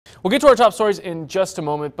We'll get to our top stories in just a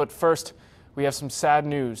moment, but first, we have some sad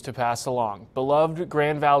news to pass along. Beloved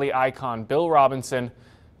Grand Valley icon Bill Robinson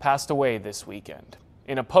passed away this weekend.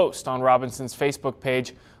 In a post on Robinson's Facebook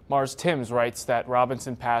page, Mars Timms writes that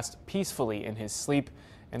Robinson passed peacefully in his sleep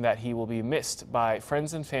and that he will be missed by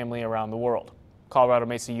friends and family around the world. Colorado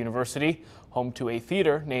Mesa University, home to a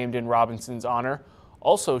theater named in Robinson's honor,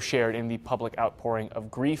 also shared in the public outpouring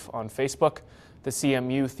of grief on Facebook. The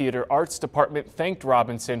CMU Theater Arts Department thanked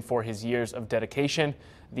Robinson for his years of dedication,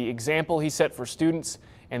 the example he set for students,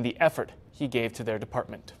 and the effort he gave to their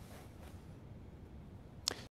department.